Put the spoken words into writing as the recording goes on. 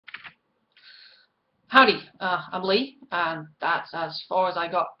Howdy, I'm Lee, and that's as far as I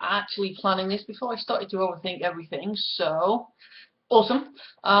got actually planning this before I started to overthink everything, so awesome.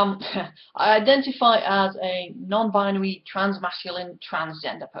 I identify as a non-binary, transmasculine,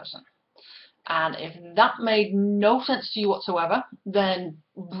 transgender person. And if that made no sense to you whatsoever, then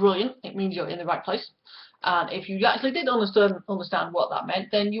brilliant, it means you're in the right place. And if you actually did understand what that meant,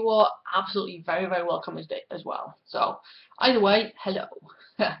 then you are absolutely very, very welcome as well. So either way, hello.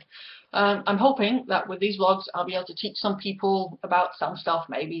 I'm hoping that with these vlogs I'll be able to teach some people about some stuff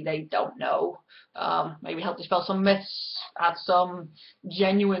maybe they don't know, maybe help dispel some myths, add some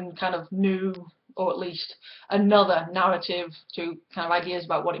genuine kind of new, or at least another narrative to kind of ideas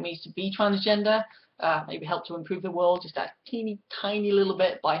about what it means to be transgender, maybe help to improve the world just that teeny tiny little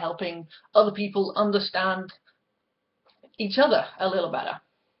bit by helping other people understand each other a little better.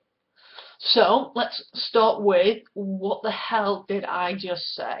 So let's start with, what the hell did I just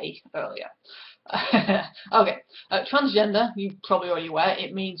say earlier? Okay, transgender, you're probably already aware,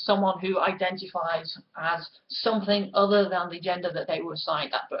 it means someone who identifies as something other than the gender that they were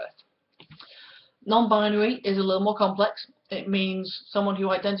assigned at birth. Non-binary is a little more complex. It means someone who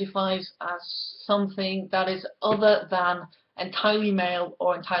identifies as something that is other than entirely male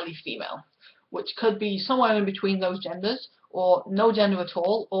or entirely female, which could be somewhere in between those genders, or no gender at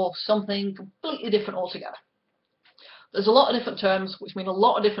all, or something completely different altogether. There's a lot of different terms which mean a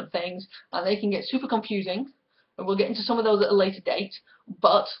lot of different things, and they can get super confusing, and we'll get into some of those at a later date,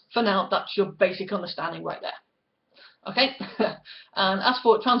 but for now that's your basic understanding right there. Okay? And as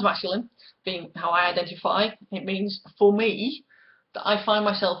for transmasculine, being how I identify, it means for me that I find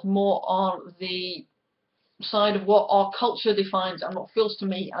myself more on the side of what our culture defines and what feels to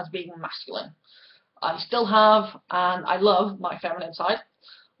me as being masculine. I still have, and I love, my feminine side,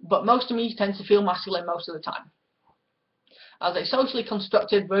 but most of me tends to feel masculine most of the time. As a socially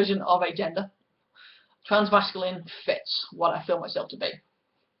constructed version of a gender, transmasculine fits what I feel myself to be.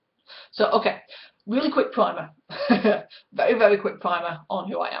 So, okay, really quick primer. Very, very quick primer on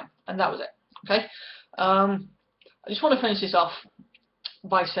who I am, and that was it. Okay, I just want to finish this off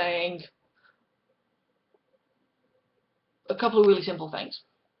by saying a couple of really simple things.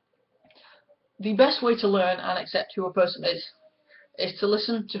 The best way to learn and accept who a person is to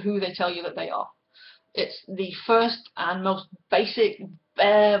listen to who they tell you that they are. It's the first and most basic,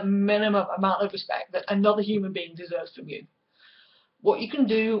 bare minimum amount of respect that another human being deserves from you. What you can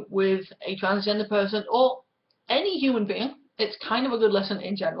do with a transgender person, or any human being, it's kind of a good lesson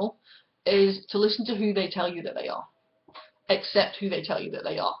in general, is to listen to who they tell you that they are. Accept who they tell you that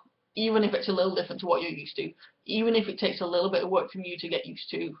they are, even if it's a little different to what you're used to, even if it takes a little bit of work from you to get used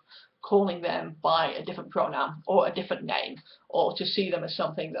to calling them by a different pronoun or a different name, or to see them as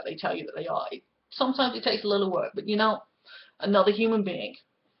something that they tell you that they are. Sometimes it takes a little work, but you know, another human being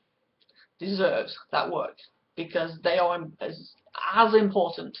deserves that work, because they are as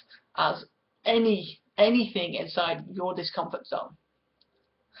important as anything inside your discomfort zone.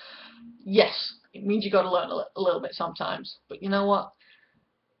 Yes, it means you got to learn a little bit sometimes, but you know what?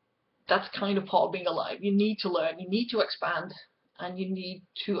 That's kind of part of being alive. You need to learn, you need to expand, and you need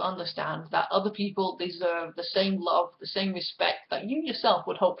to understand that other people deserve the same love, the same respect that you yourself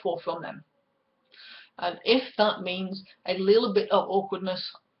would hope for from them. And if that means a little bit of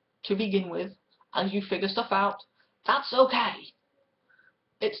awkwardness to begin with, as you figure stuff out, that's okay.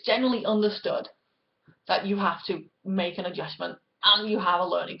 It's generally understood that you have to make an adjustment and you have a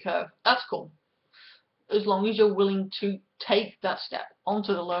learning curve. That's cool. As long as you're willing to take that step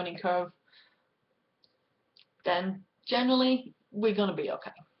onto the learning curve, then generally we're going to be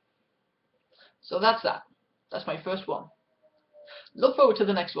okay. So that's that. That's my first one. Look forward to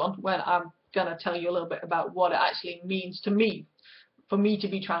the next one, when I'm going to tell you a little bit about what it actually means to me, for me to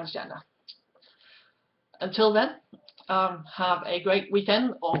be transgender. Until then, have a great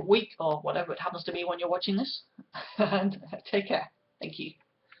weekend or week or whatever it happens to be when you're watching this, and take care. Thank you.